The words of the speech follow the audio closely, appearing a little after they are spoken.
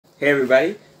Hey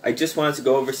everybody, I just wanted to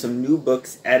go over some new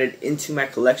books added into my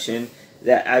collection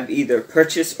that I've either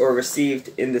purchased or received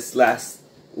in this last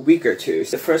week or two.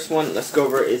 So the first one let's go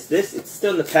over is this. It's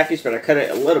still in the package, but I cut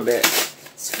it a little bit.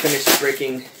 It's finished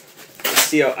breaking the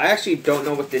seal. I actually don't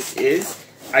know what this is.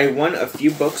 I won a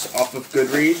few books off of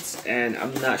Goodreads, and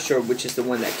I'm not sure which is the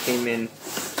one that came in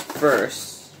first.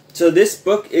 So this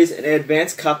book is an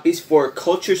advanced copies for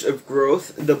Cultures of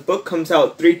Growth. The book comes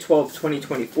out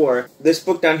 3/12/2024. This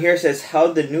book down here says how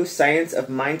the new science of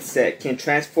mindset can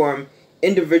transform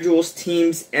individuals,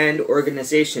 teams, and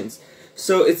organizations.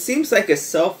 So it seems like a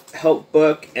self-help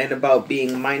book and about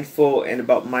being mindful and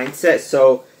about mindset.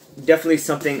 So definitely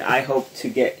something I hope to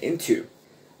get into.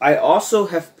 I also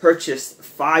have purchased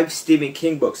 5 Stephen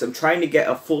King books. I'm trying to get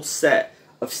a full set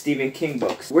of Stephen King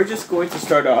books. We're just going to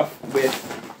start off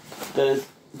with the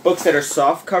books that are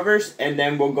soft covers, and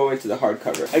then we'll go into the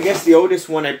hardcover. I guess the oldest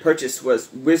one I purchased was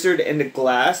Wizard and the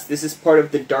Glass. This is part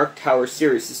of the Dark Tower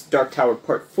series. This is Dark Tower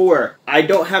Part 4. I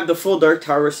don't have the full Dark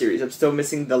Tower series. I'm still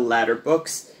missing the latter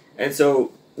books, and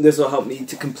so this will help me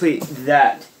to complete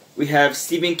that. We have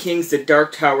Stephen King's The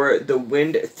Dark Tower, The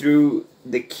Wind Through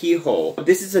the Keyhole.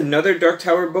 This is another Dark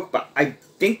Tower book, but I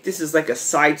think this is like a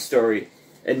side story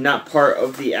and not part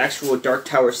of the actual Dark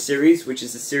Tower series, which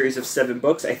is a series of 7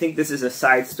 books. I think this is a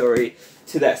side story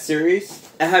to that series.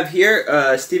 I have here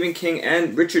Stephen King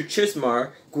and Richard Chizmar,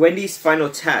 Gwendy's Final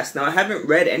Task. Now, I haven't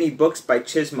read any books by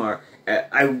Chizmar.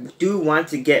 I do want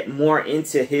to get more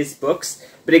into his books,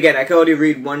 but again, I can only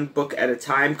read one book at a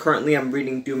time. Currently, I'm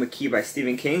reading Duma Key by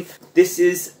Stephen King. This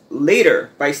is Later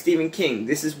by Stephen King.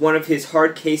 This is one of his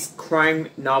hard case crime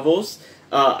novels.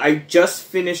 I just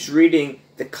finished reading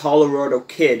The Colorado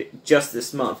Kid just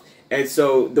this month, and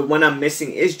so the one I'm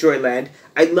missing is Joyland.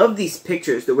 I love these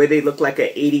pictures, the way they look like an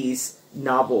 80s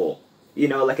novel, you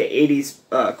know, like an 80s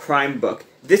crime book.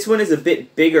 This one is a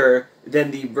bit bigger than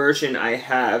the version I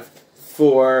have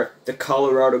for The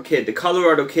Colorado Kid. The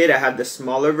Colorado Kid, I have the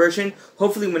smaller version.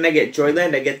 Hopefully when I get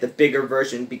Joyland, I get the bigger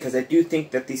version, because I do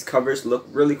think that these covers look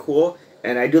really cool,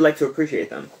 and I do like to appreciate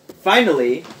them.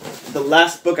 Finally, the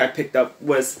last book I picked up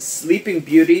was Sleeping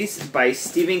Beauties by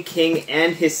Stephen King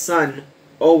and his son,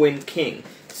 Owen King.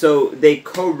 So they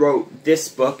co-wrote this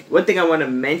book. One thing I want to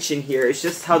mention here is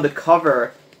just how the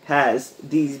cover has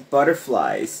these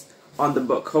butterflies on the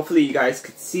book. Hopefully you guys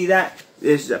could see that.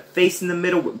 There's a face in the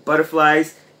middle with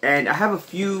butterflies, and I have a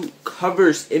few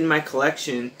covers in my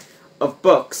collection of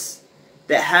books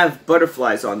that have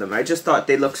butterflies on them. I just thought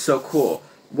they looked so cool.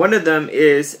 One of them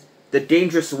is The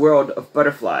Dangerous World of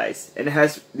Butterflies, and it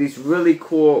has these really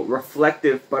cool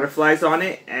reflective butterflies on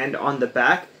it and on the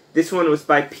back. This one was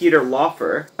by Peter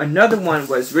Lawfer. Another one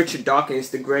was Richard Dawkins'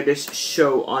 The Greatest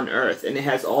Show on Earth, and it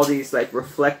has all these like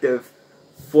reflective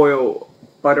foil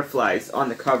butterflies on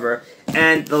the cover.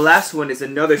 And the last one is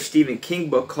another Stephen King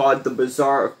book called The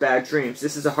Bazaar of Bad Dreams.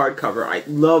 This is a hardcover. I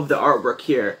love the artwork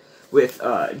here with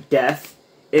death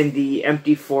in the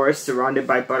empty forest surrounded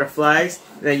by butterflies.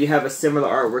 And then you have a similar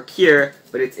artwork here,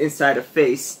 but it's inside a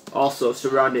face also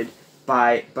surrounded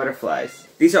by butterflies.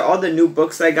 These are all the new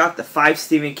books I got, the 5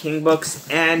 Stephen King books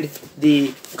and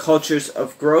the Cultures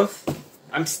of Growth.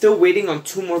 I'm still waiting on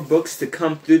 2 more books to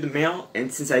come through the mail,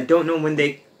 and since I don't know when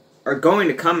they are going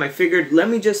to come, I figured let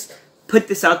me just put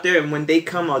this out there, and when they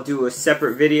come I'll do a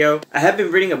separate video. I have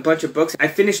been reading a bunch of books. I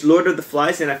finished Lord of the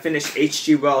Flies, and I finished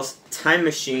H.G. Wells' Time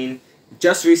Machine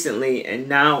just recently, and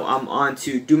now I'm on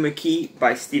to Duma Key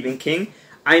by Stephen King.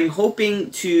 I'm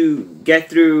hoping to get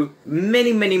through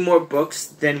many more books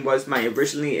than was my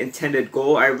originally intended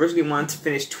goal. I originally wanted to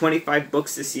finish 25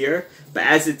 books this year, but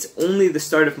as it's only the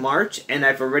start of March and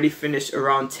I've already finished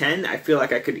around 10, I feel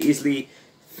like I could easily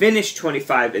finish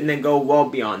 25 and then go well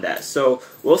beyond that. So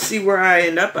we'll see where I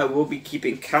end up. I will be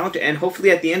keeping count, and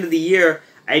hopefully at the end of the year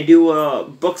I do a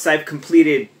books I've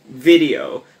completed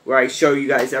video where I show you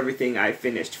guys everything I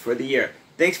finished for the year.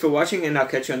 Thanks for watching, and I'll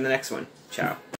catch you on the next one. Ciao.